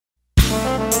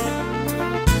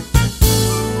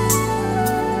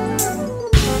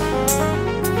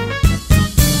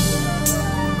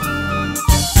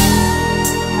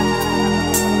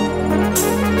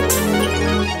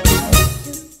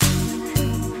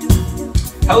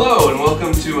Hello, and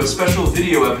welcome to a special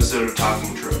video episode of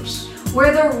Talking Tropes.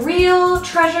 Where the real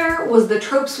treasure was the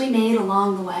tropes we made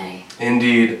along the way.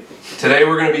 Indeed. Today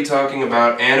we're going to be talking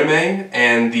about anime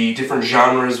and the different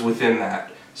genres within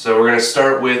that. So we're going to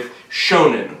start with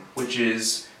shonen, which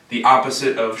is the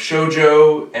opposite of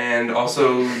shoujo and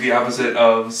also the opposite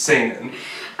of seinen.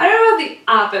 I don't know about the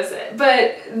opposite,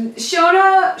 but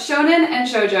shonen and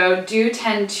shoujo do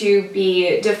tend to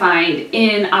be defined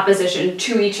in opposition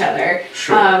to each other.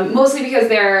 Sure. Mostly because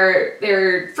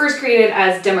they're first created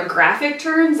as demographic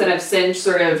terms and have since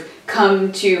sort of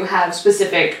come to have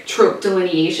specific trope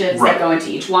delineations that go into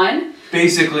each one.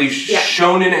 Basically,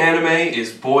 shonen anime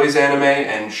is boys anime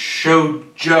and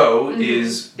shoujo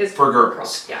is for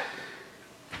girls. Yeah.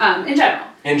 In general.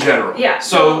 In general. Yeah.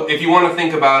 So if you want to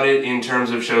think about it in terms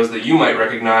of shows that you might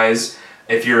recognize,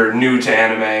 if you're new to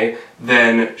anime,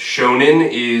 then shonen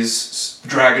is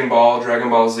Dragon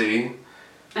Ball Z.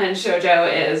 And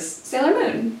shoujo is Sailor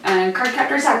Moon and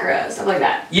Cardcaptor Sakura, stuff like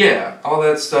that. Yeah, all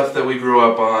that stuff that we grew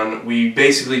up on. We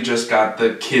basically just got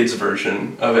the kids'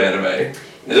 version of anime.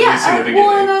 At least in the beginning.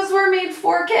 Well, and those were made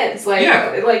for kids. Like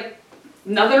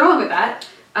nothing wrong with that.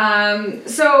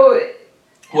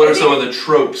 What are some of the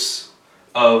tropes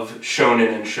of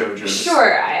shonen and shoujo?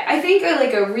 Sure, I think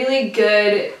like a really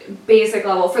good basic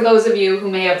level for those of you who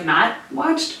may have not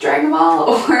watched Dragon Ball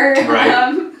or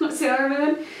Sailor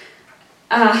Moon.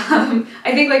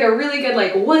 I think like a really good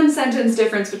like one sentence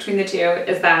difference between the two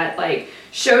is that like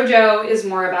shoujo is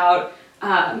more about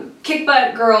kick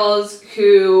butt girls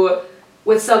who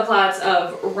with subplots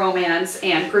of romance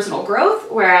and personal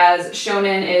growth, whereas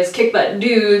shonen is kick butt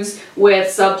dudes with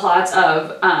subplots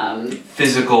of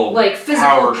physical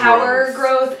power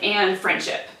growth and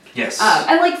friendship. Yes.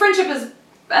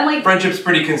 Friendship's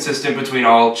pretty consistent between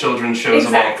all children's shows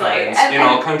of all kinds, in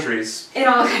all countries. In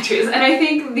all countries. And I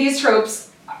think these tropes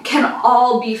can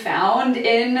all be found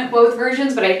in both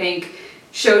versions, but I think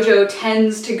shoujo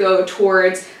tends to go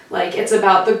towards, like, it's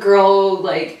about the girl,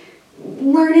 like,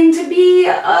 learning to be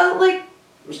a, like,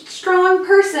 strong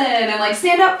person and, like,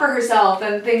 stand up for herself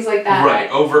and things like that. Right,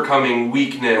 overcoming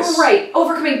weakness. Right,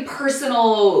 overcoming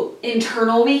personal,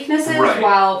 internal weaknesses,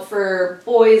 while for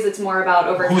boys it's more about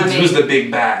overcoming... Who's the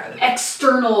big bad?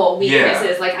 External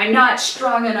weaknesses, like, I'm not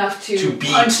strong enough to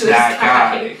beat punch this that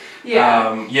guy.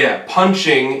 Yeah.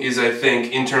 Punching is, I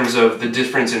think, in terms of the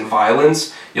difference in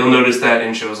violence, you'll notice that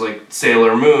in shows like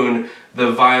Sailor Moon, the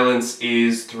violence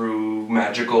is through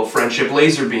magical friendship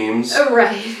laser beams. Oh,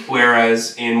 right.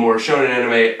 Whereas in more shonen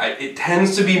anime, it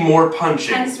tends to be more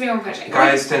punching. Guys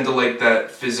tend to like that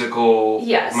physical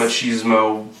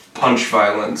machismo punch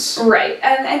violence. Right.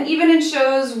 And even in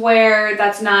shows where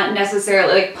that's not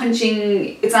necessarily, like,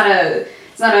 punching, it's not a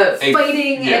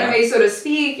fighting anime, so to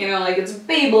speak, you know, like it's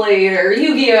Beyblade or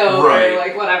Yu-Gi-Oh! Or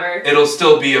like whatever. It'll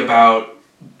still be about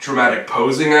dramatic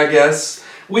posing, I guess.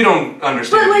 We don't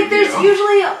understand. But like there's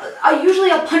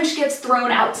usually a punch gets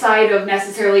thrown outside of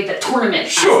necessarily the tournament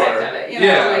aspect of it. You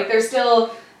know, like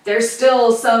there's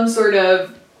still some sort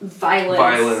of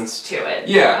violence to it.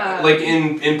 Yeah, like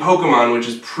in Pokemon, which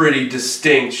is pretty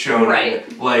distinct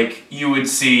shonen, like you would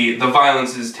see the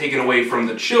violence is taken away from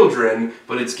the children,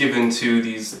 but it's given to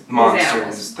these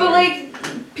monsters. But like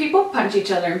people punch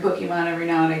each other in Pokemon every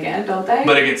now and again, don't they?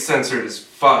 But it gets censored as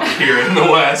fuck here in the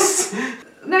West.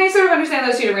 Now you sort of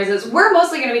understand those two differences. We're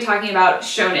mostly going to be talking about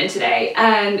shonen today,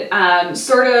 and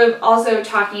sort of also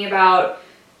talking about,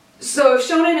 so if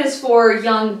shonen is for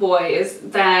young boys,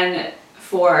 then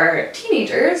for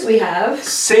teenagers we have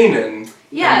seinen.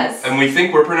 Yes. And we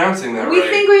think we're pronouncing that right. We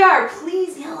think we are.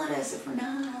 Please yell at us if we're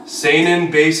not.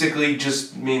 Seinen basically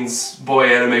just means boy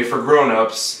anime for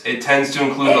grown-ups. It tends to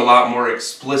include a lot more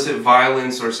explicit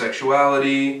violence or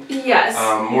sexuality. Yes.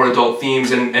 More adult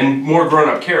themes and more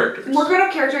grown-up characters. More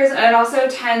grown-up characters, and it also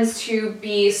tends to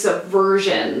be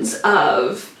subversions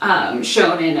of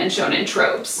shonen and shonen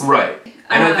tropes. Right.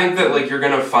 And I think that like you're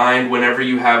going to find whenever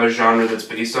you have a genre that's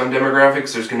based on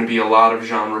demographics, there's going to be a lot of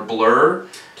genre blur.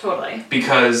 Totally.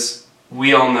 Because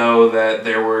we all know that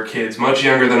there were kids much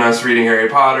younger than us reading Harry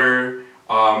Potter,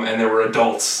 and there were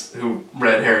adults who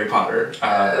read Harry Potter,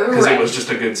 because it was just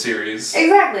a good series.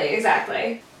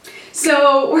 Exactly.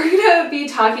 So we're going to be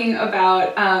talking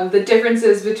about the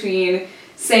differences between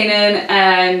seinen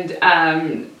and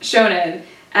shonen,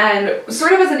 and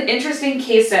sort of as an interesting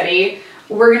case study,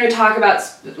 we're going to talk about,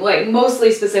 like,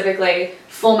 mostly specifically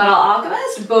Full Metal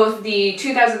Alchemist, both the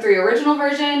 2003 original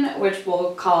version, which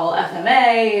we'll call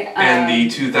FMA, and the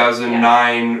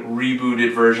 2009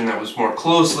 rebooted version that was more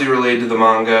closely related to the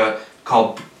manga,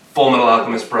 called Full Metal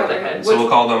Alchemist Brotherhood. So we'll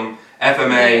call them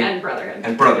FMA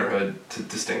and Brotherhood to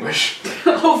distinguish.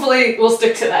 Hopefully we'll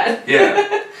stick to that.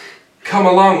 Yeah. Come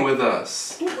along with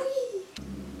us.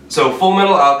 So Full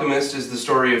Metal Alchemist is the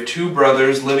story of two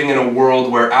brothers living in a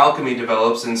world where alchemy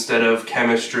develops instead of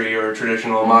chemistry or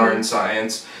traditional modern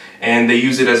science, and they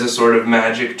use it as a sort of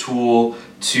magic tool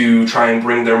to try and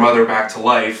bring their mother back to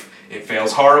life. It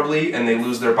fails horribly, and they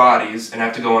lose their bodies and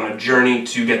have to go on a journey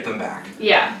to get them back.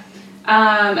 Yeah.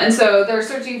 And so they're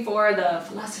searching for the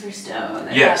Philosopher's Stone.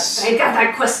 Yes. They got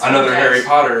that quest. Another Harry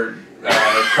Potter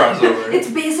crossover. It's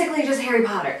basically just Harry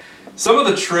Potter. Some of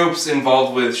the tropes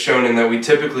involved with shonen that we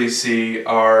typically see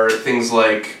are things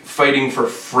like fighting for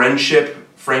friendship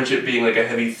being like a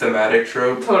heavy thematic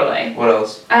trope. Totally. What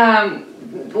else?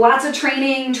 Lots of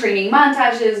training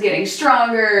montages, getting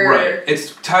stronger. Right.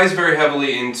 It ties very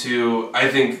heavily into, I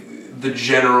think, the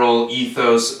general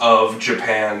ethos of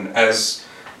Japan as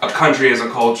a country, as a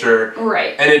culture.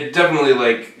 Right. And it definitely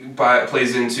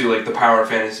plays into the power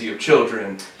fantasy of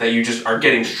children, that you just are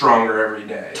getting stronger every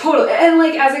day. Totally. And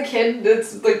as a kid,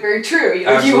 that's very true.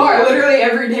 You are literally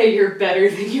every day you're better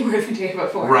than you were the day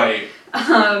before. Right.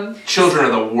 Children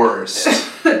are the worst.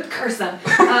 Curse them.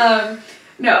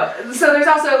 No. So there's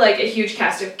also a huge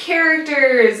cast of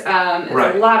characters.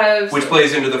 Right. A lot of which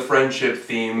plays into the friendship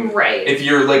theme. Right. If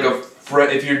you're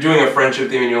if you're doing a friendship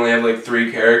theme and you only have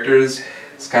 3 characters,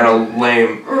 it's kind of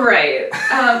lame. Right.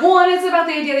 Well, and it's about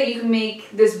the idea that you can make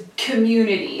this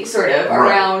community sort of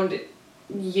around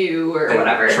you or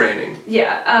whatever. Training.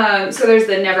 Yeah. So there's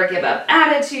the never give up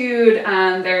attitude.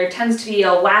 There tends to be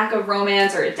a lack of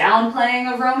romance or a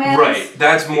downplaying of romance. Right.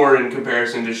 That's more in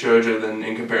comparison to shoujo than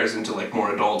in comparison to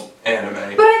more adult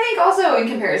anime. But I think also in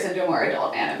comparison to more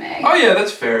adult anime. Oh yeah,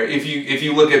 that's fair. If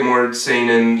you look at more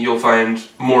seinen, you'll find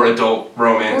more adult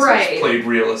romance played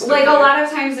realistically. A lot of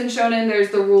times in shonen,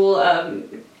 there's the rule of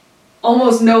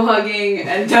almost no hugging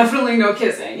and definitely no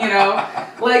kissing. You know,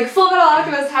 Full Metal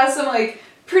Alchemist has some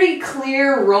pretty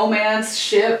clear romance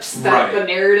ships that the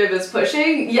narrative is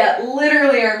pushing. Yet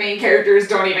literally our main characters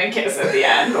don't even kiss at the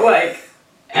end,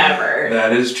 ever.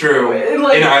 That is true. In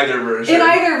either version. In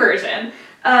either version.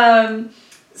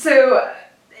 So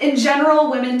in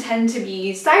general, women tend to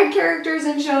be side characters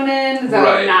in shonen,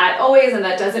 though not always, and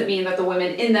that doesn't mean that the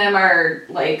women in them are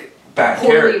bad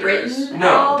poorly characters. Written.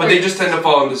 No, but they just tend to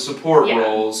fall into support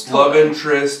roles, love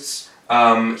interests,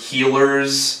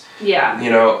 healers. Yeah.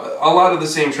 A lot of the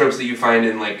same tropes that you find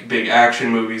in big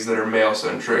action movies that are male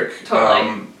centric.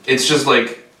 Totally. It's just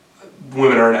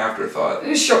women are an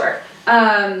afterthought. Sure.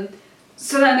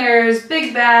 So then there's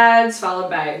big bads followed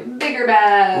by bigger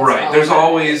bads. Right. There's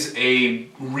always a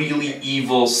really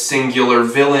evil singular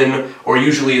villain, or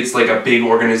usually it's a big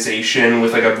organization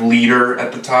with a leader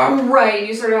at the top. Right.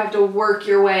 You sort of have to work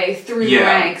your way through the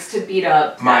ranks to beat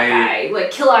up that guy.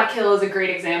 Kill La Kill is a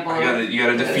great example. You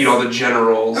gotta defeat all the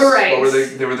generals. Right. What were they?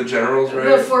 They were the generals, right?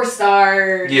 The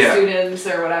 4-star students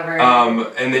or whatever.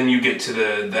 And then you get to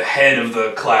the head of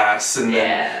the class, and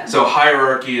then so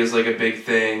hierarchy is a big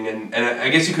thing, and I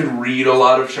guess you could read a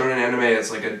lot of shonen anime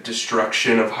as a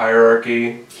destruction of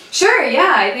hierarchy. Sure,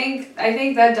 yeah, I think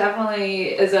that definitely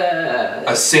is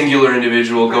a singular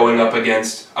individual going up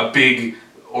against a big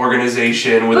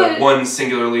organization with one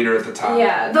singular leader at the top.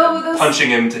 Yeah, punching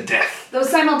him to death. Though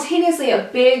simultaneously a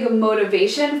big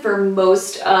motivation for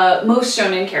most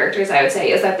shonen characters, I would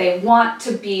say, is that they want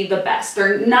to be the best.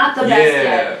 They're not the best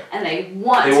yet, and they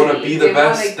want to be the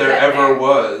best there ever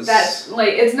was. That's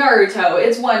it's Naruto,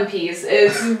 it's One Piece,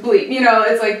 it's Bleach.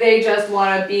 It's they just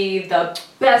want to be the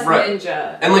best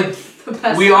ninja.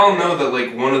 And we all know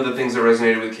that one of the things that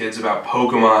resonated with kids about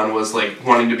Pokemon was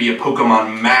wanting to be a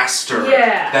Pokemon master.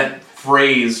 Yeah. That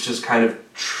phrase just kind of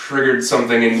triggered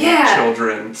something in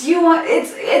children. Do you want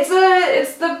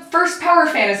it's the first power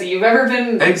fantasy you've ever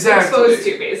been exposed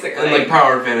to, basically. And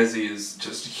power fantasy is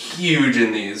just huge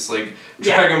in these.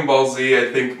 Dragon Ball Z,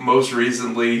 I think most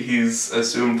recently he's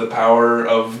assumed the power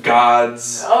of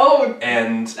gods. Oh,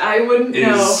 and I wouldn't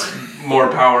know. More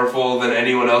powerful than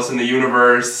anyone else in the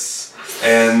universe,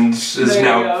 and is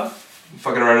now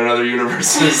fucking around in other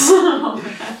universes. Oh,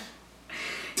 man.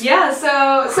 Yeah,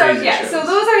 so those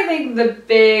are, I think, the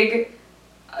big,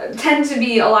 tend to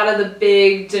be a lot of the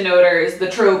big denoters, the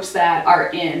tropes that are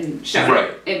in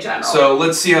shonen in general. So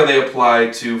let's see how they apply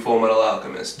to Full Metal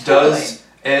Alchemist. Totally. Does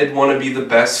Ed want to be the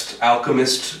best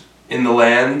alchemist in the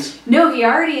land. No, he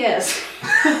already is.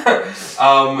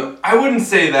 I wouldn't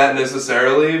say that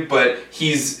necessarily, but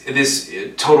he's this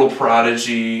total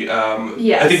prodigy.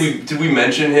 Yes. I think did we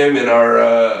mention him in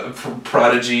our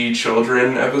Prodigy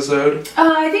Children episode?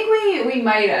 I think we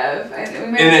might have.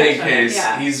 In any case,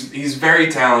 he's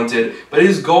very talented, but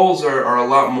his goals are a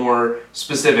lot more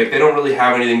specific. They don't really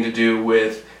have anything to do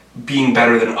with being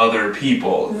better than other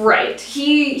people. Right.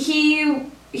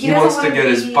 He wants to get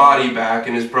his body back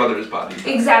and his brother's body back.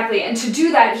 Exactly, and to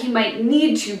do that, he might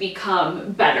need to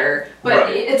become better, but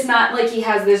right. It's not like he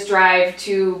has this drive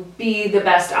to be the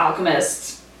best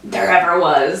alchemist there ever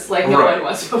was, like no right. one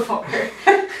was before.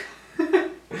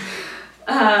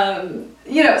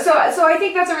 So I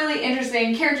think that's a really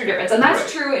interesting character difference, and that's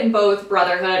right. true in both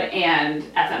Brotherhood and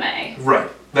FMA. Right.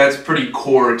 That's pretty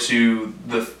core to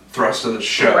the thrust of the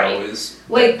show, right. is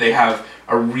like, that they have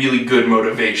a really good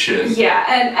motivation. Yeah,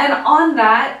 and on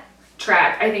that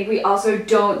track, I think we also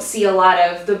don't see a lot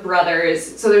of the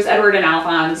brothers. So there's Edward and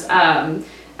Alphonse.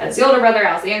 Ed's the older brother,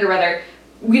 Al's the younger brother.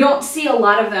 We don't see a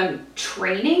lot of them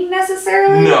training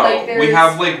necessarily. No, we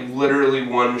have like literally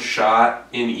one shot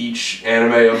in each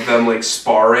anime of them like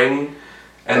sparring.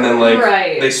 And then like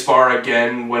right. they spar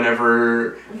again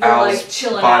whenever Al's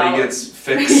like, body out. Gets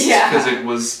fixed because yeah. it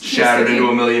was shattered into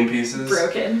a million pieces.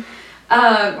 Broken.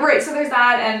 Right, so there's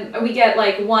that, and we get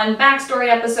like one backstory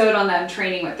episode on them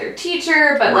training with their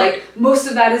teacher, but right. like most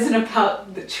of that isn't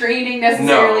about the training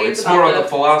necessarily. No, it's more about the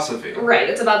philosophy. Right,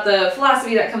 it's about the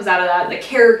philosophy that comes out of that, and the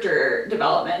character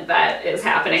development that is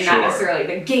happening, sure. not necessarily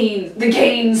the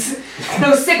gains,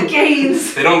 no sick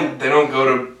gains. They don't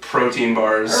go to protein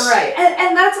bars. Right,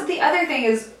 and that's the other thing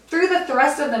is through the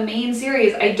thrust of the main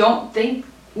series, I don't think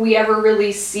we ever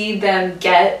really see them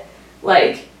get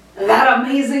like that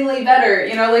amazingly better,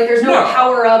 like there's no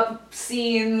power-up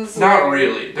scenes. Not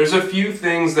really. There's a few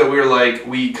things that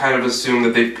we kind of assume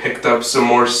that they picked up some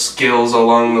more skills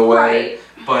along the way, right.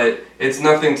 but it's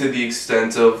nothing to the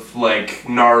extent of like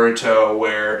Naruto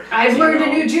where I've learned a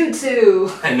new jutsu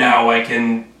and now I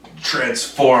can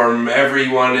transform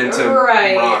everyone into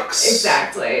right. rocks.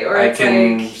 Exactly. Or I it's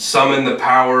can like, summon the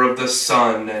power of the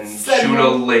sun and shoot a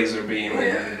laser beam.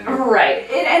 Right.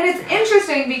 And it's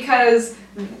interesting because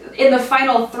in the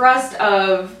final thrust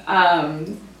of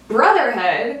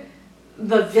Brotherhood,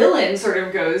 the villain sort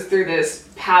of goes through this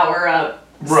power-up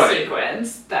right.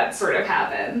 sequence that sort of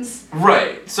happens.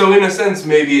 Right. So in a sense,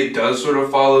 maybe it does sort of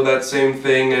follow that same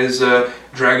thing as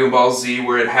Dragon Ball Z,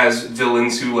 where it has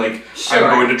villains who sure. I'm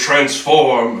going to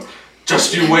transform.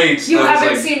 Just you wait. You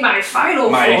haven't seen my final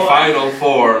form. My final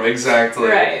form, exactly.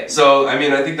 Right. So, I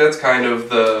mean, I think that's kind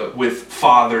of with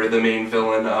Father, the main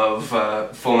villain of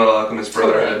Full Metal Alchemist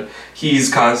Brotherhood. Totally.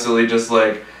 He's constantly just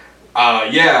like,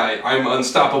 yeah, I'm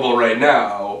unstoppable right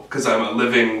now because I'm a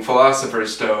living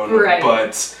Philosopher's Stone. Right.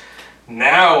 But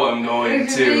now I'm going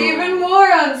to be even more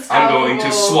unstoppable. I'm going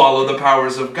to swallow the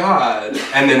powers of God.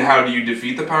 And then how do you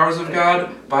defeat the powers of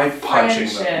God? By punching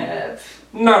them.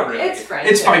 Not really. It's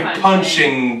friendship It's by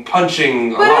punching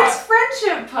a lot. But it's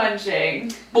friendship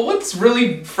punching. But what's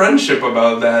really friendship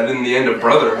about that in the end of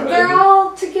Brotherhood? They're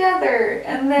all together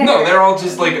and they're all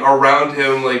just around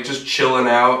him, just chilling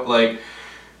out,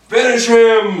 finish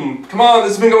him! Come on,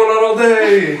 this has been going on all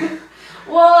day!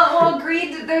 Well,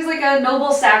 greed, there's a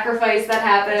noble sacrifice that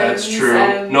happens. That's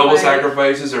true. Noble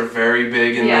sacrifices are very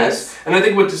big in this. And I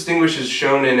think what distinguishes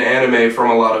shonen anime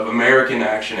from a lot of American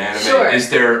action anime is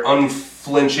their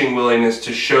unflinching willingness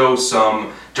to show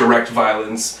some direct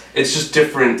violence. It's just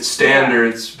different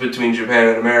standards between Japan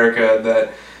and America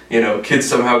that, kids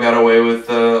somehow got away with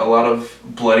a lot of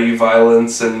bloody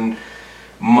violence and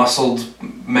muscled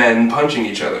men punching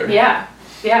each other. Yeah.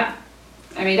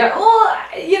 I mean,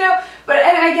 but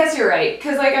and I guess you're right,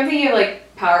 because I'm thinking of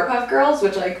Powerpuff Girls,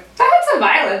 which that had some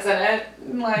violence in it.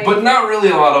 But not really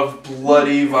a lot of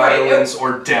bloody violence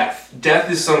or death. Death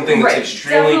is something that's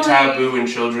extremely taboo in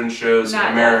children's shows in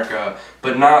America,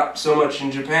 but not so much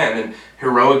in Japan. And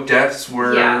heroic deaths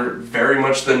were very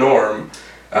much the norm.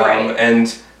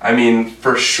 And I mean,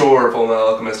 for sure, Full Metal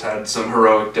Alchemist had some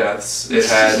heroic deaths. It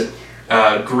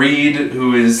had Greed,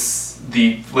 who is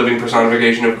the living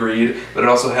personification of greed, but it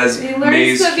also has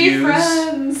Maze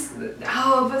Hughes.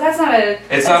 Oh, but that's not a...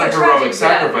 It's not a heroic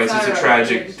sacrifice, it's a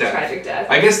tragic death.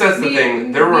 I guess that's the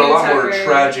thing. There were a lot more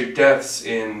tragic deaths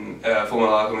in Full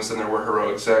Metal Alchemist than there were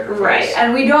heroic sacrifices. Right,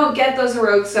 and we don't get those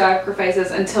heroic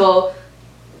sacrifices until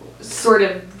sort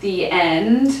of the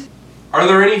end. Are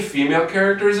there any female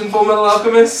characters in Full Metal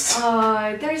Alchemist?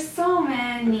 Oh, there's so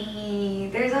many.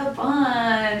 There's a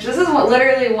bunch. This is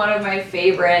literally one of my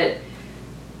favorite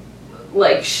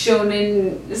like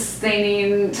shonen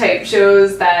seinen type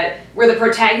shows where the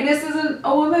protagonist isn't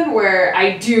a woman, where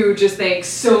I do just think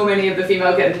so many of the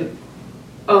female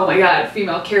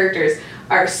characters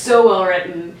are so well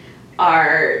written.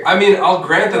 I mean, I'll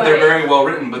grant that they're very well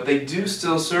written, but they do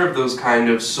still serve those kind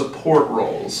of support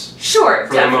roles. Sure,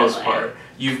 for the most part.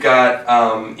 You've got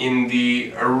in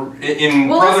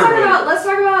Brotherhood. Let's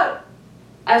talk about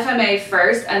FMA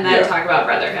first, and then talk about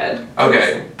Brotherhood.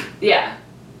 Okay. Yeah.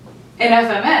 In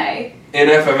FMA.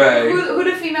 Who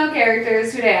the female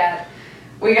characters? Who they at?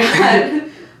 We got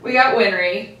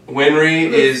Winry.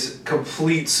 Winry is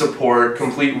complete support,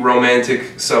 complete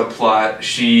romantic subplot.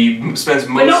 She spends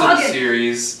most of the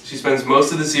series. She spends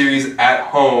most of the series at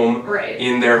home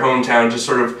in their hometown, just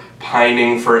sort of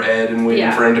pining for Ed and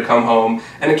waiting for him to come home,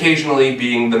 and occasionally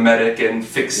being the medic and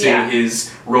fixing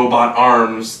his robot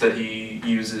arms that he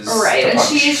uses. Right, to and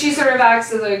punch. she sort of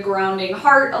acts as a grounding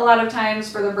heart a lot of times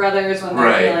for the brothers when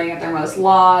they're feeling at their most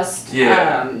lost.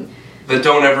 Yeah. The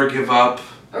don't ever give up.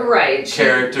 Right.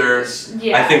 Character.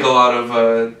 I think a lot of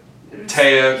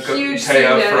Taya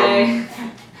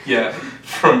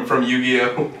from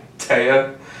Yu-Gi-Oh!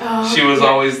 Taya. Oh, she was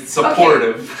always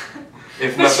supportive,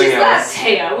 if nothing else.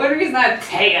 She's not Taya. Winry's not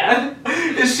Taya.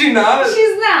 Is she not?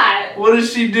 She's not. What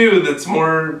does she do that's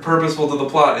more purposeful to the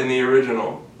plot in the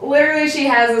original? Literally, she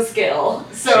has a skill,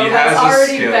 so that's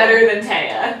already better than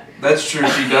Taya. That's true.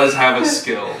 She does have a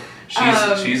skill.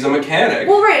 She's a mechanic.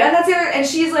 Well, right, and and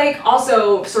she's like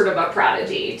also sort of a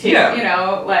prodigy too. Yeah. You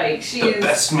know, like she's the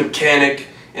best mechanic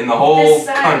in the whole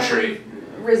country.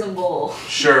 Risen Bull.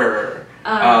 Sure.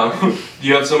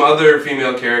 You have some other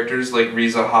female characters like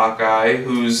Riza Hawkeye,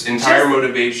 whose entire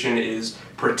motivation is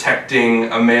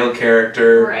protecting a male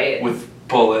character with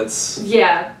bullets.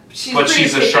 Yeah.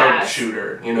 She's a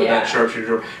sharpshooter, that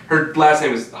sharpshooter. Her last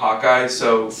name is Hawkeye,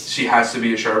 so she has to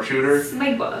be a sharpshooter.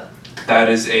 Sniper. That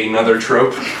is another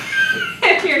trope.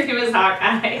 If your name is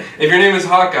Hawkeye. If your name is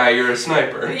Hawkeye, you're a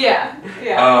sniper. Yeah,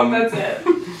 that's it.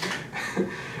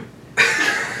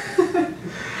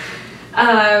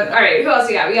 Alright, who else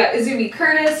we got? We got Izumi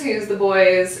Curtis, who's the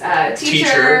boys'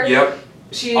 teacher. Yep.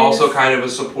 She's also kind of a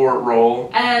support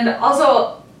role. And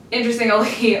also,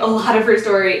 interestingly, a lot of her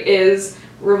story is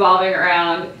revolving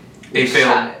around a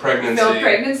failed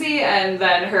pregnancy and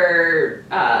then her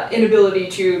inability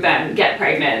to then get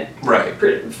pregnant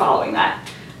following that.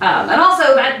 And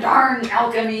also that darn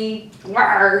alchemy.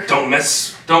 Don't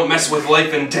mess with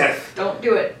life and death. Don't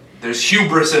do it. There's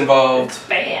hubris involved. It's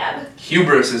bad.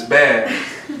 Hubris is bad.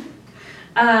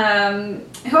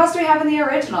 Who else do we have in the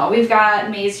original? We've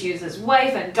got Maze Hughes'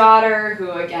 wife and daughter,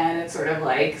 who again, it's sort of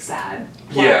like sad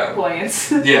plot points.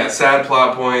 Sad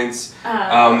plot points.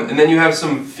 And then you have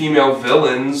some female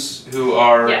villains who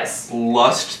are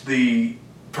Lust, the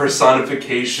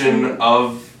personification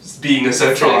of being a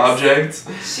sexual object.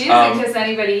 She doesn't kiss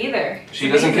anybody either. She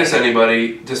doesn't kiss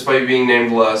anybody, despite being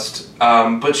named Lust.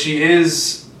 But she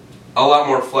is a lot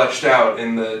more fleshed out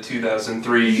in the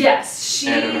 2003 Yes, she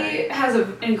has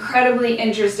an incredibly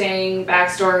interesting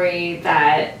backstory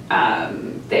that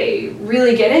they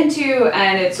really get into,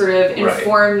 and it sort of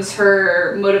informs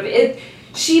her motive.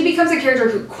 She becomes a character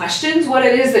who questions what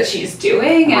it is that she's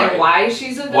doing and why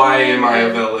she's a villain. Why am I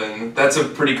a villain? That's a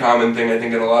pretty common thing, I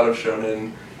think, in a lot of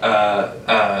shonen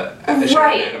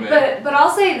anime. But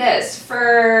I'll say this,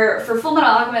 for Fullmetal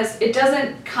Alchemist, it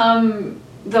doesn't come...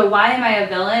 The why am I a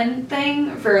villain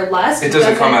thing for Lust. It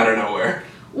doesn't come out of nowhere.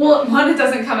 Well, one, it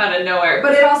doesn't come out of nowhere,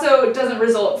 but it also doesn't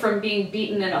result from being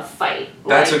beaten in a fight.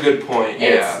 That's a good point,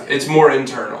 It's more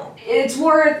internal. It's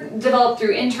more developed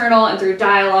through internal and through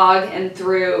dialogue and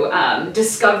through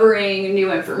discovering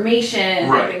new information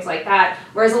and things like that.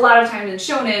 Whereas a lot of times in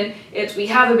shonen, it's we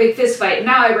have a big fist fight,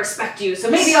 now I respect you, so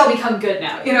maybe I'll become good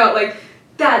now.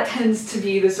 That tends to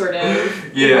be the sort of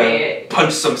way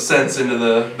punch some sense into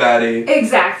the baddie.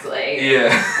 Exactly. Yeah.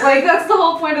 That's the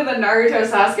whole point of the Naruto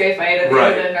Sasuke fight at the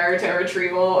end of the Naruto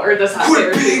retrieval, or the Sasuke Quit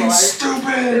retrieval. Being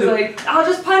stupid! It's I'll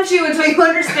just punch you until you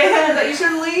understand that you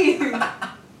shouldn't leave.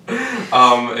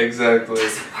 Exactly.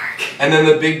 Doesn't work. And then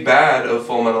the big bad of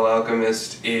Fullmetal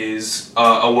Alchemist is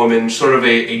a woman, sort of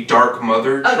a dark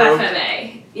mother trope. Of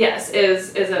FMA, yes,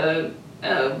 is a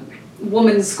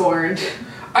woman scorned.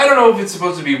 I don't know if it's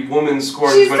supposed to be woman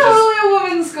scorned. She's totally a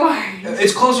woman scorned.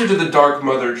 It's closer to the dark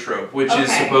mother trope, which is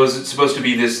supposed to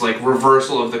be this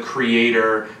reversal of the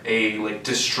creator, a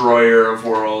destroyer of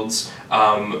worlds,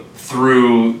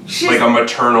 through a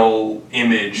maternal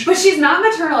image. But she's not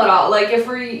maternal at all.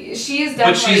 She is definitely.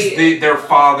 But she's their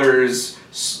father's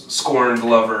scorned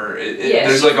lover.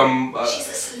 There's she's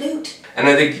a salute. And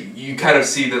I think you kind of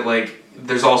see that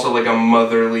there's also like a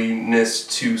motherliness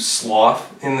to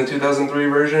Sloth in the 2003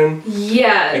 version.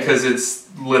 Yeah. Because it's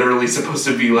literally supposed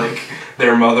to be like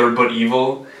their mother but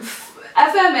evil.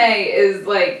 FMA is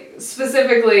like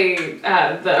specifically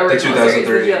the original series,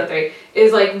 the 2003,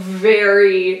 is like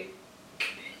very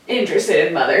interested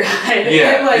in motherhood.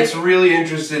 Yeah, like, it's really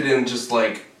interested in just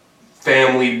like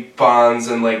family bonds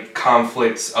and like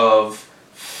conflicts of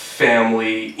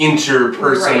family,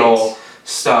 interpersonal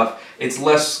stuff. It's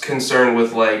less concerned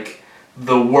with like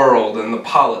the world and the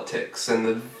politics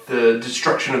and the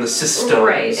destruction of the systems.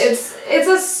 Right. It's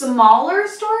a smaller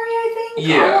story, I think.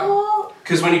 Yeah.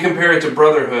 Because when you compare it to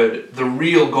Brotherhood, the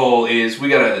real goal is we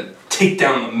gotta take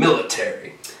down the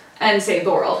military. And save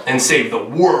the world. And save the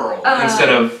world. Instead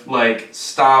of like,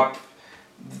 stop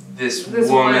this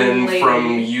woman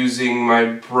from using my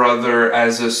brother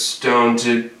as a stone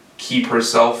to keep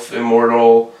herself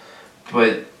immortal,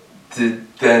 but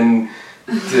then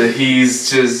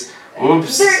he's just,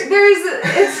 oops.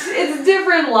 It's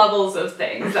different levels of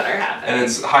things that are happening. And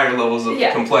it's higher levels of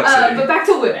complexity. But back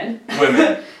to women.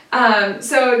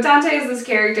 So Dante is this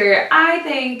character. I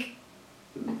think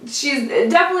she's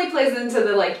definitely plays into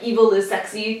the like evil is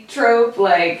sexy trope.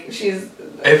 Like she's.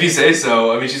 If you say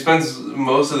so. I mean, she spends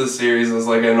most of the series as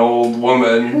like an old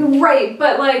woman. Right,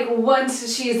 but like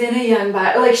once she's in a young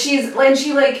body, like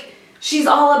she's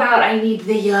all about I need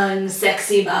the young,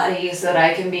 sexy body so that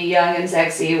I can be young and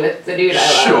sexy with the dude I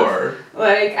love. Sure.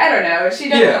 Like I don't know. She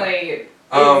definitely.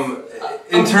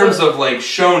 In terms of like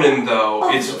shonen though,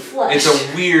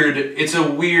 it's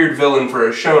a weird villain for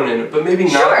a shonen, but maybe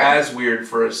not as weird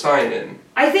for a seinen.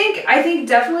 I think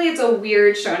definitely it's a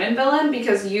weird shonen villain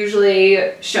because usually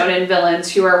shonen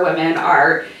villains who are women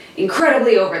are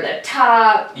incredibly over the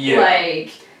top,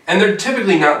 like. And they're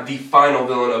typically not the final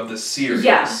villain of the series.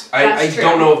 Yeah, I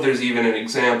don't know if there's even an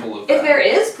example of that. If there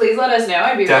is, please let us know.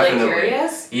 I'd be really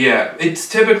curious. Yeah, it's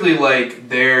typically like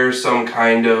they're some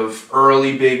kind of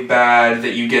early big bad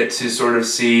that you get to sort of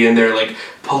see, and they're like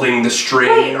pulling the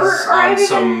strings on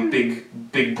some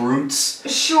big brutes.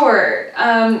 Sure.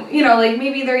 Like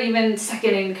maybe they're even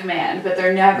second in command, but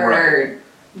they're never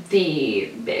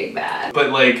the big bad. But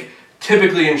like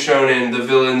typically in shonen, the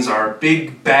villains are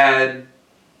big bad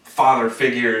father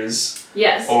figures.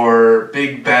 Yes. Or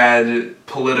big bad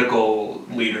political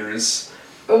leaders.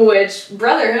 Which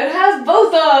Brotherhood has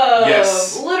both of.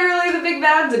 Yes. Literally the big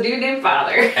bad's a dude named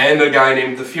Father. And a guy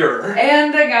named the Fuhrer.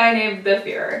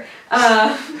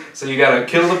 So you gotta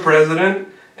kill the president,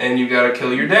 and you gotta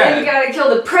kill your dad. And you gotta kill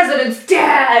the president's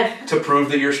dad! To prove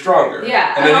that you're stronger.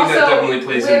 Yeah. And I think that definitely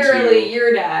plays literally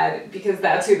your dad, because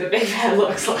that's who the big bad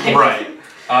looks like. Right.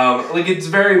 Like it's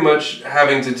very much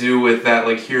having to do with that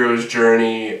like hero's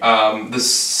journey, the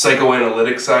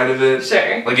psychoanalytic side of it.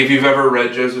 Sure. Like if you've ever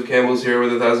read Joseph Campbell's Hero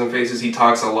with a Thousand Faces, he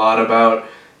talks a lot about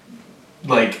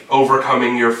like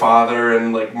overcoming your father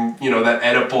and like that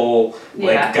Oedipal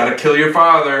gotta kill your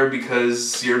father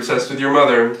because you're obsessed with your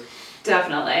mother.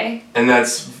 Definitely. And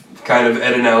that's kind of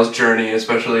Ed and Al's journey,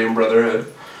 especially in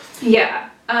Brotherhood. Yeah.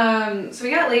 So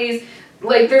we got ladies.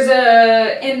 Like there's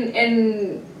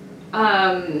in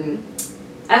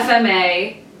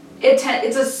FMA,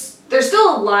 there's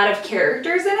still a lot of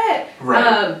characters in it,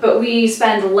 but we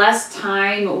spend less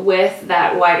time with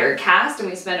that wider cast, and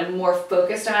we spend a more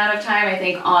focused amount of time, I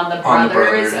think, on the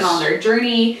brothers and on their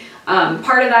journey.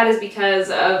 Part of that is because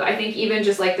of, I think, even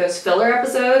just like those filler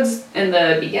episodes in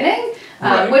the beginning,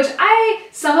 which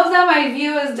some of them I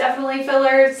view as definitely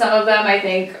filler, some of them I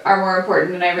think are more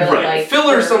important, and I really like.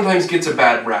 Filler sometimes gets a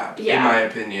bad rap, in my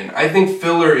opinion. I think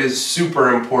filler is super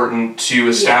important to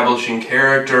establishing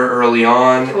character early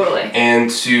on, and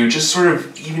to just sort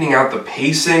of evening out the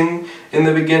pacing in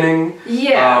the beginning.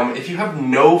 Yeah. If you have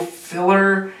no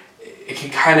filler, it can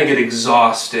kind of get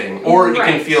exhausting, or it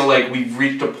can feel like we've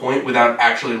reached a point without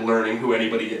actually learning who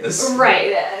anybody is.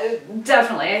 Right,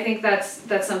 definitely. I think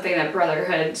that's something that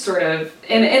Brotherhood sort of,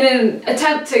 in an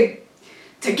attempt to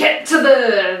get to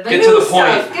the new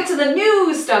stuff, get to the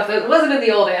new stuff that wasn't in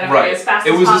the old anime as fast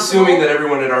as possible. It was assuming that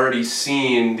everyone had already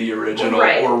seen the original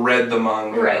or read the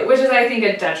manga. Right, which is, I think,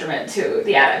 a detriment to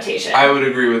the adaptation. I would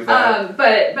agree with that.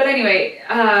 But anyway,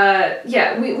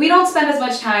 we don't spend as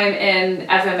much time in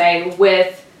FMA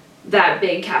with that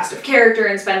big cast of character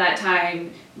and spend that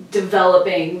time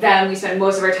developing them. We spend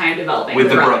most of our time developing with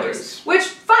the brothers. Which,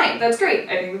 fine, that's great.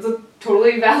 I think it's a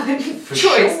totally valid choice.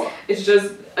 Sure. It's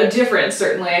just a difference,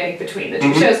 certainly, I think, between the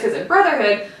two shows, because in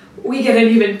Brotherhood, we get an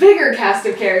even bigger cast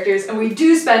of characters, and we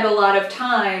do spend a lot of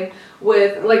time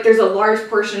with, like, there's a large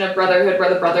portion of Brotherhood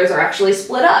where the brothers are actually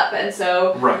split up, and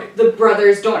so the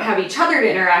brothers don't have each other to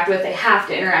interact with, they have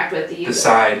to interact with the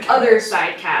other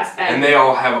side cast. And they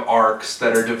all have arcs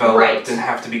that are developed and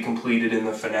have to be completed in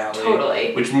the finale.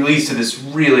 Totally. Which leads to this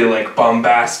really, like,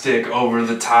 bombastic,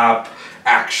 over-the-top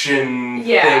action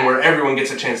thing where everyone gets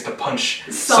a chance to punch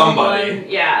somebody.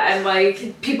 Yeah, and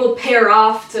like people pair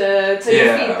off to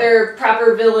defeat their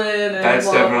proper villain. And that's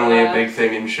definitely a big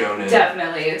thing in shonen.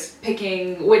 Definitely, it's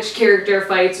picking which character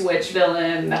fights which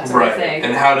villain, that sort of thing.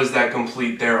 And how does that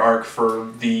complete their arc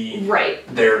for the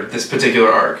this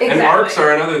particular arc? Exactly. And arcs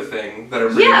are another thing that are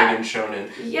pretty big in shonen.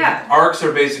 Yeah. Arcs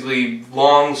are basically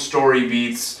long story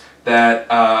beats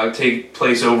that take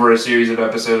place over a series of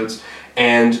episodes.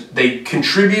 And they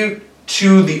contribute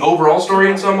to the overall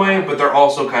story in some way, but they're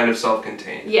also kind of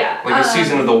self-contained. Yeah. Like a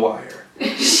season of The Wire.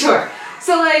 Sure.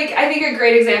 So, like, I think a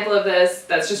great example of this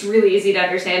that's just really easy to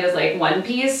understand is, like, One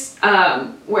Piece,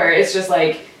 where it's just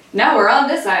like, now we're on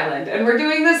this island, and we're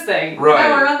doing this thing. Right.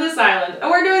 Now we're on this island, and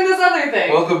we're doing this other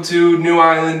thing. Welcome to new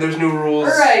island, there's new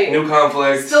rules, new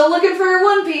conflicts. Still looking for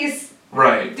One Piece.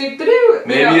 Right. Do-do-do.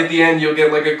 Maybe at the end you'll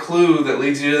get like a clue that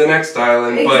leads you to the next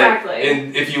island. Exactly.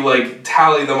 But if you like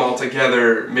tally them all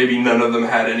together, maybe none of them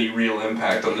had any real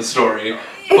impact on the story.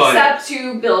 Except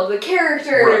to build the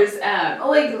characters, and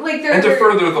to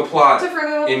further the plot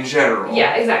in general.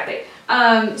 Yeah, exactly.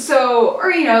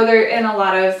 They're in a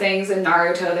lot of things in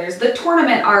Naruto. There's the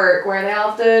tournament arc where they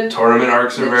all have to. Tournament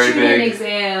arcs are very big.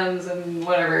 Exams and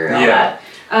whatever, all that.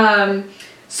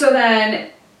 So then,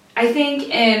 I think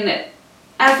in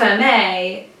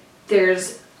FMA,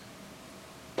 there's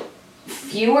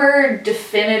fewer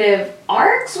definitive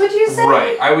arcs, would you say?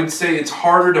 Right. I would say it's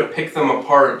harder to pick them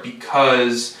apart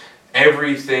because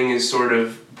everything is sort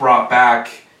of brought back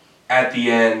at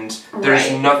the end. There's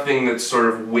nothing that's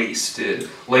sort of wasted,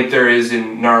 like there is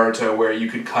in Naruto, where you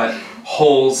could cut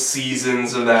whole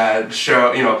seasons of that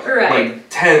show, like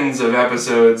tens of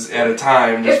episodes at a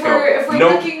time. If we're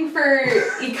looking for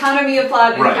economy of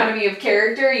plot and economy of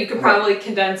character, you could probably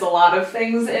condense a lot of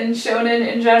things in shonen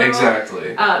in general.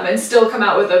 Exactly. And still come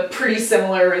out with a pretty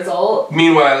similar result.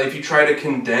 Meanwhile, if you try to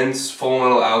condense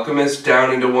Fullmetal Alchemist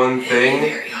down into one thing,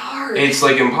 very hard. It's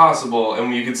like impossible,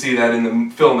 and you can see that in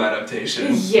the film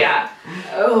adaptation. Yeah.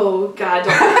 Oh God,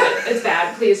 don't watch it. It's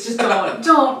bad. Please, just don't.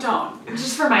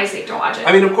 Just for my sake, don't watch it.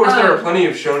 I mean, of course, there are plenty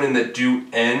of shonen that do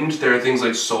end. There are things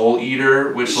like Soul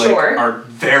Eater, which are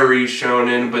very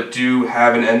shonen, but do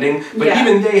have an ending. But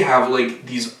even they have like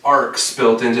these arcs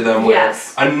built into them, where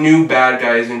a new bad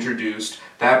guy is introduced.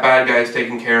 That bad guy is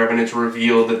taken care of, and it's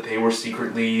revealed that they were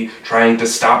secretly trying to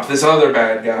stop this other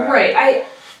bad guy. Right.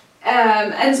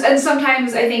 And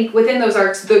sometimes I think within those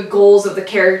arcs, the goals of the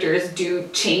characters do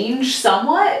change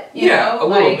somewhat. You know? A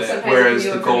little bit. Whereas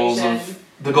the goals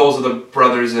of the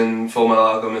brothers in Fullmetal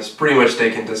Alchemist pretty much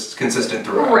stay consistent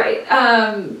throughout. Right.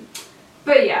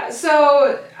 But yeah,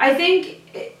 so I think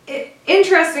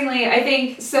interestingly, I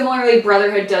think similarly,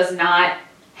 Brotherhood does not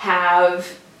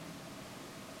have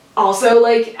also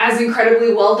like as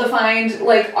incredibly well defined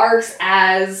like arcs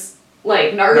as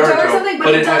like Naruto or something,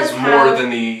 but it has does more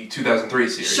than the 2003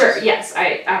 series. Sure, yes,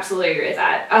 I absolutely agree with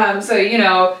that. So,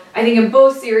 I think in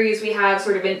both series we have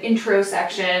sort of an intro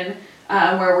section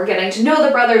where we're getting to know the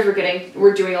brothers,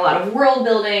 we're doing a lot of world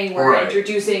building, we're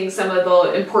introducing some of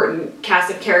the important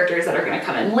cast of characters that are going to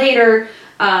come in later,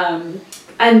 and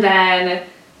then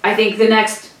I think the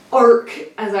next arc,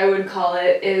 as I would call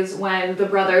it, is when the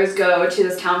brothers go to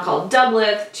this town called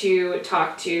Doubleth to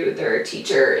talk to their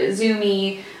teacher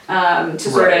Izumi, to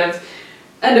sort of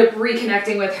end up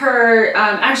reconnecting with her.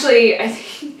 Actually, I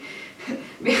think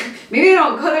maybe they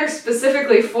don't go there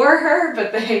specifically for her,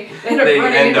 but they end up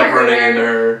running into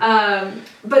her.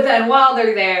 But then while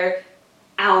they're there,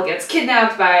 Al gets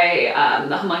kidnapped by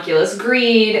the homunculus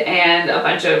Greed, and a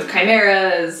bunch of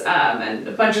chimeras, and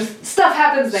a bunch of stuff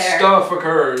happens there. Stuff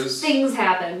occurs. Things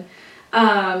happen.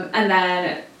 And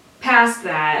then past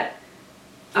that,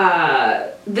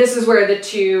 this is where the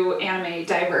two anime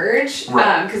diverge,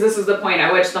 because this was the point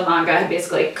at which the manga had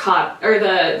basically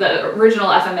the original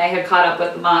FMA had caught up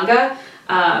with the manga,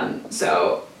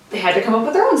 so they had to come up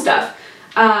with their own stuff.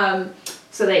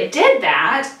 So they did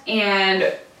that,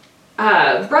 and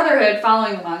Brotherhood,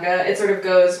 following the manga, it sort of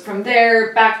goes from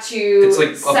there back to it's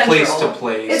like Central. A place to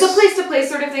place. It's a place to place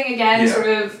sort of thing again, sort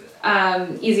of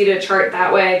easy to chart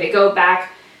that way. They go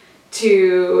back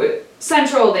to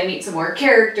Central, they meet some more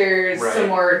characters, some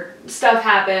more stuff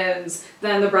happens,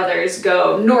 then the brothers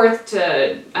go north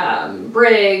to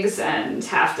Briggs and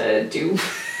have to do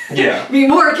meet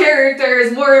more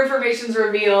characters, more information's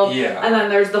revealed, and then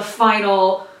there's the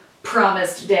final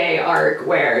promised day arc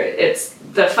where it's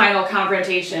the final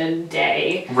confrontation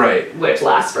day. Right. Which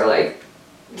lasts for like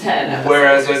 10 episodes.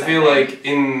 Whereas I feel like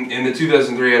in the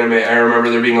 2003 anime, I remember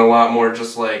there being a lot more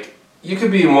just like, you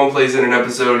could be in one place in an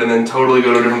episode and then totally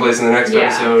go to a different place in the next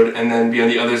episode and then be on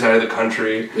the other side of the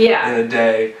country in a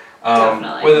day.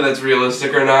 Definitely. Whether that's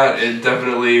realistic or not, it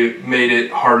definitely made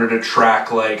it harder to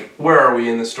track, like, where are we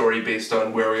in the story based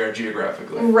on where we are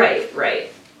geographically. Right.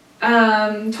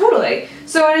 Totally.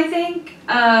 So I think,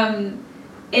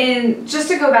 in just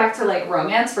to go back to like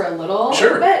romance for a little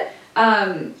bit,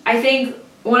 I think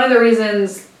one of the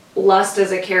reasons Lust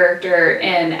as a character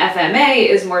in FMA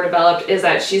is more developed is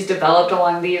that she's developed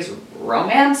along these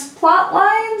romance plot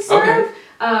lines, sort of,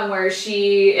 where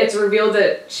it's revealed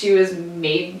that she was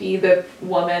maybe the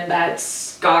woman that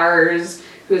Scars,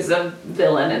 who's a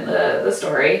villain in the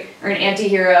story, or an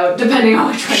anti-hero, depending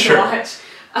on which one you watch.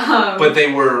 But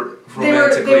they were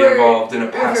romantically involved in a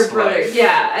past life.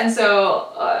 Yeah, and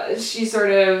so she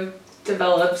sort of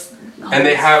develops and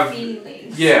they have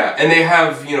feelings. Yeah, and they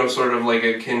have, you know, sort of like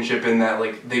a kinship in that,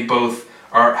 like, they both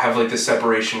have like the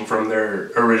separation from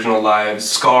their original lives.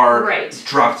 Scar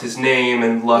dropped his name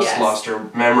and Lust lost her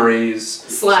memories.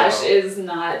 Slash is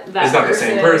not that Is not the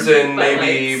same person,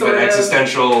 maybe, like, but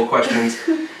existential questions.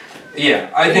 Yeah,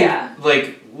 I think,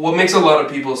 like, what makes a lot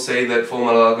of people say that Full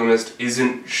Metal Alchemist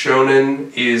isn't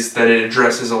shonen is that it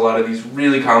addresses a lot of these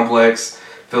really complex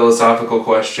philosophical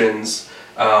questions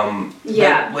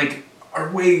that, like, are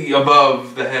way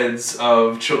above the heads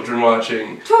of children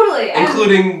watching. Totally.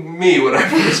 Including me when I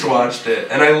first watched it.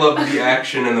 And I loved the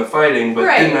action and the fighting, but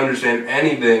didn't understand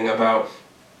anything about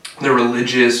the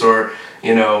religious or,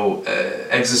 you know,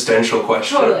 existential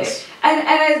questions. Totally.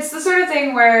 And it's the sort of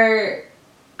thing where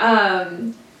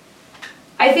I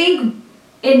think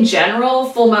in general,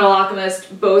 Full Metal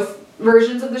Alchemist, both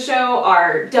versions of the show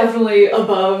are definitely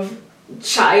above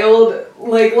child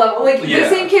level. Like the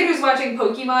same kid who's watching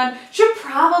Pokemon should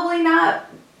probably not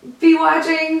be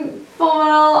watching Full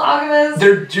Metal Alchemist.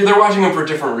 They're watching them for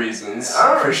different reasons,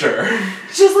 for sure.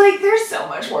 Just like there's so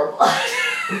much more blood.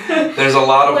 There's a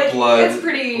lot of like, blood. It's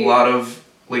pretty. A lot of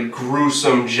like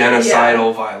gruesome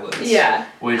genocidal violence. Yeah.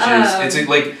 Which is it's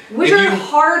like which are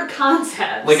hard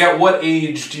concepts. Like at what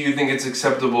age do you think it's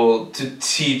acceptable to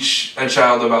teach a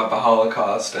child about the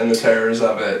Holocaust and the terrors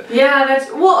of it? Yeah,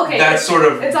 that's okay. That's sort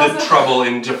of the trouble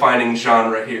in defining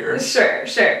genre here. Sure.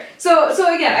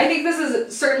 So again, I think this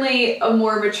is certainly a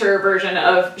more mature version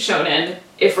of shonen,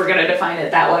 if we're gonna define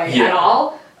it that way at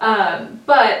all.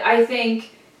 But I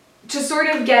think to sort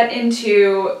of get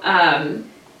into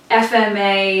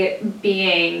FMA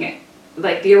being,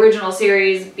 like, the original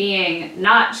series being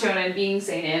not shonen, being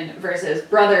seinen, versus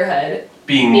Brotherhood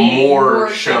being more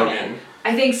shonen.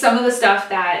 I think some of the stuff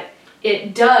that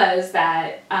it does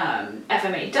that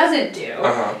FMA doesn't do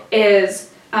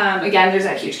is, again, there's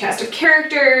that huge cast of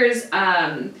characters,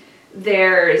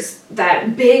 there's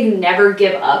that big never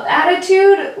give up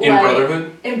attitude. In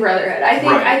Brotherhood? In Brotherhood.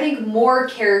 I think more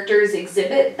characters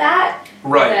exhibit that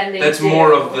than they That's do.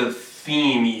 more of the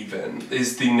theme even,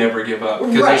 is the never give up.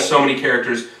 Because there's so many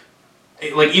characters,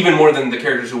 like even more than the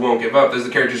characters who won't give up, there's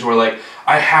the characters who are like,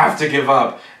 I have to give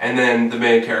up, and then the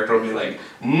main character will be like,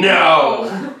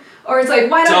 no! Or it's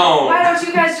like, why don't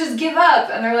you guys just give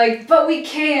up? And they're like, but we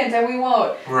can't and we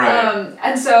won't. Right.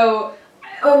 And so,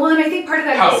 and I think part of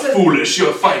that How foolish,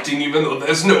 you're fighting even though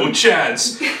there's no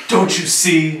chance. Don't you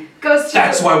see?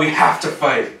 That's why we have to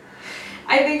fight.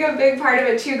 I think a big part of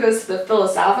it too goes to the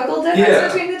philosophical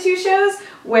difference between the two shows,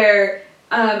 where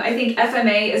I think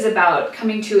FMA is about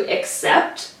coming to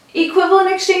accept equivalent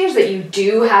exchange, that you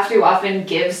do have to often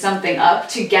give something up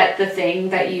to get the thing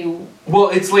that you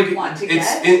want to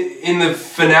get. In the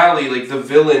finale, like the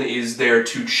villain is there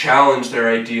to challenge their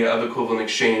idea of equivalent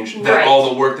exchange, that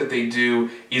all the work that they do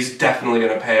is definitely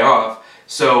going to pay off.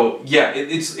 So yeah,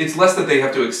 it's less that they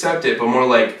have to accept it, but more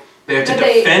like they have to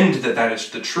defend that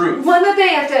is the truth. One, that they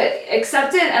have to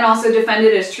accept it and also defend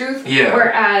it as truth. Yeah.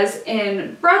 Whereas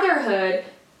in Brotherhood,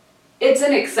 it's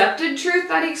an accepted truth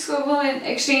that equivalent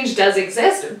exchange does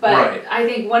exist. But I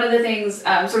think one of the things,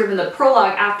 sort of in the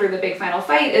prologue after the big final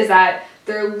fight, is that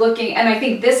they're looking, and I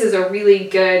think this is a really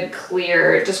good,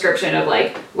 clear description of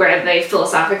like where they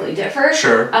philosophically differ.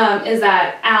 Sure. Is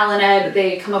that Al and Ed,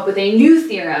 they come up with a new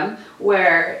theorem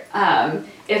where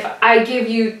if I give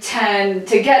you 10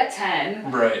 to get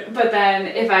 10, but then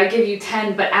if I give you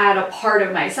 10 but add a part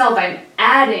of myself, I'm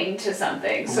adding to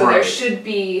something. So there should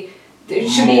be,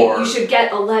 you should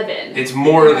get 11. It's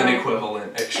more than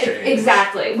equivalent exchange.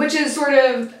 Exactly, which is sort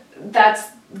of, that's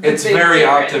It's big very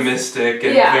difference. optimistic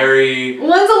and Yeah. very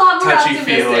One's a lot more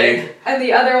touchy-feely. optimistic, and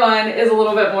the other one is a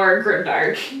little bit more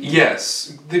grimdark.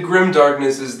 Yes, the grim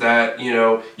darkness is that, you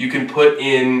know, you can put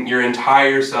in your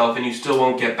entire self and you still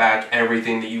won't get back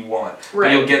everything that you want. Right.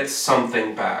 But you'll get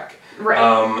something back. Right.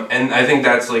 And I think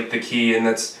that's like the key, and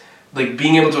that's like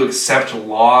being able to accept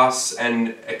loss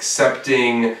and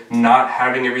accepting not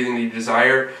having everything that you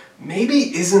desire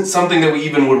maybe isn't something that we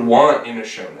even would want in a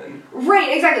shonen.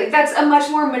 Right, exactly. That's a much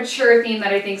more mature theme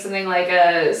that I think something like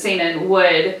a seinen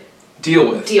would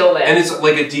Deal with. And it's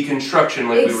like a deconstruction,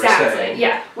 like we were saying. Exactly,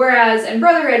 yeah. Whereas in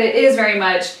Brotherhood, it is very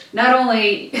much, not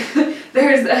only,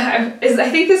 there's, I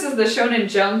think this is the Shonen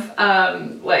Jump,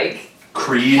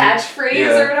 Creed.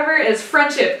 catchphrase or whatever, is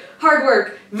friendship, hard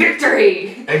work,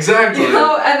 victory. Exactly. You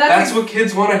know, and that's what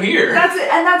kids want to hear.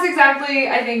 That's exactly,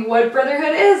 I think, what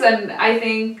Brotherhood is, and I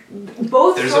think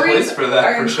both There's stories a place for that,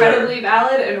 are for incredibly sure.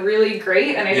 valid and really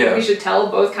great, and I think we should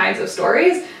tell both kinds of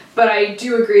stories, but I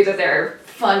do agree that they're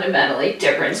fundamentally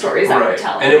different stories that we're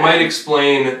telling. And it might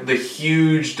explain the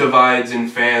huge divides in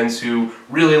fans who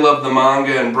really love the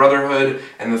manga and Brotherhood,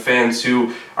 and the fans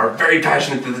who are very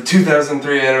passionate that the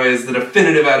 2003 anime is the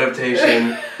definitive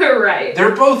adaptation. Right.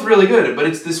 They're both really good, but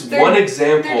it's this one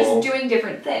example. They're just doing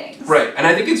different things. Right, and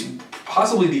I think it's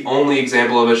possibly the only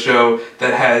example of a show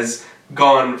that has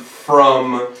gone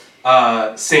from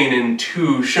seinen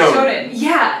to shonen.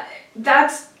 Yeah,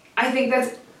 I think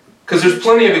that's because there's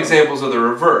plenty of examples of the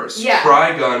reverse. Yeah.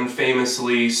 Trigun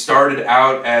famously started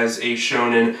out as a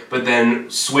shonen, but then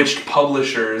switched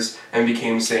publishers and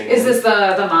became seinen. Is this the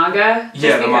manga?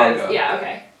 Yeah, the manga. Yeah,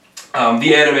 okay.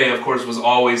 The anime, of course, was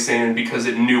always seinen because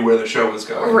it knew where the show was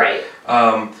going. Right.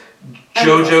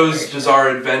 JoJo's Bizarre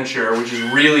Adventure, which is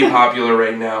really popular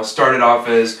right now, started off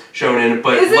as shonen,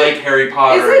 but Harry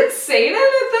Potter... Is it seinen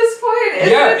at this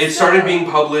point? It started being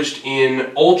published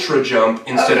in Ultra Jump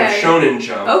instead of Shonen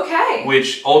Jump. Okay.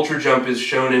 Which Ultra Jump is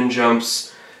Shonen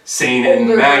Jump's seinen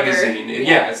older magazine. Brother.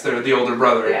 Yeah, it's the older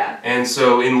brother. Yeah. And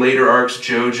so in later arcs,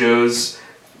 JoJo's...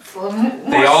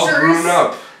 They all grown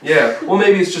up. Yeah. Well,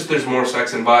 maybe it's just there's more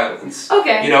sex and violence.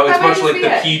 Okay. You know, it's much like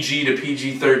the it. PG to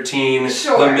PG-13,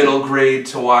 Sure. the middle grade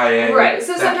to YA. Right.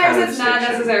 So sometimes kind of it's not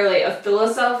distinction. necessarily a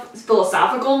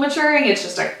philosophical maturing, it's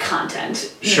just a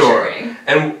content Sure. maturing.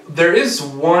 And there is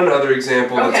one other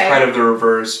example that's kind of the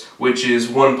reverse, which is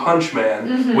One Punch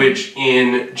Man, which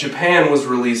in Japan was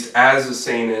released as a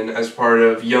seinen as part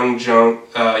of Young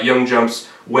Jump's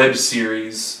web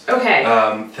series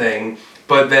thing.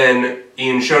 But then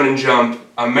in Shonen Jump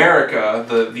America,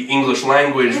 the English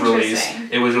language release,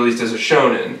 it was released as a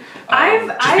shonen.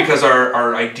 Because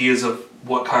our ideas of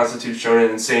what constitutes shonen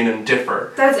and seinen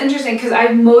differ. That's interesting, because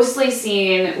I've mostly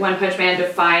seen One Punch Man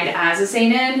defined as a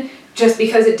seinen, just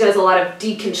because it does a lot of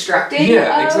deconstructing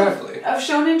of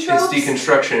shonen tropes. It's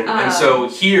deconstruction. And so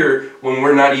here, when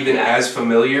we're not even as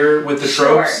familiar with the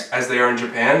tropes as they are in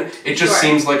Japan, it just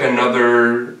seems like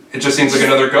another... It just seems like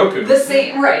another Goku. The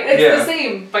same, right. It's the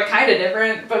same, but kind of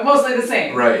different, but mostly the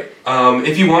same. Right.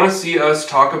 If you want to see us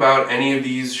talk about any of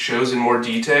these shows in more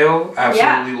detail,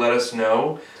 absolutely let us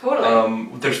know.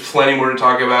 Totally. There's plenty more to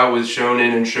talk about with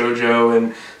shonen and shoujo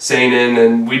and seinen,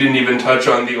 and we didn't even touch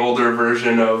on the older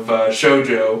version of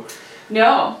shoujo.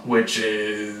 No. Which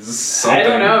is something. I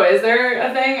don't know. Is there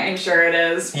a thing? I'm sure it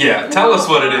is. Yeah, tell us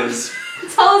what it is.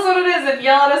 Tell us what it is and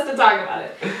yell at us to talk about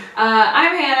it.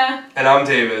 I'm Hannah. And I'm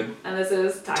David. And this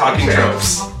is Talking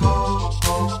Tropes.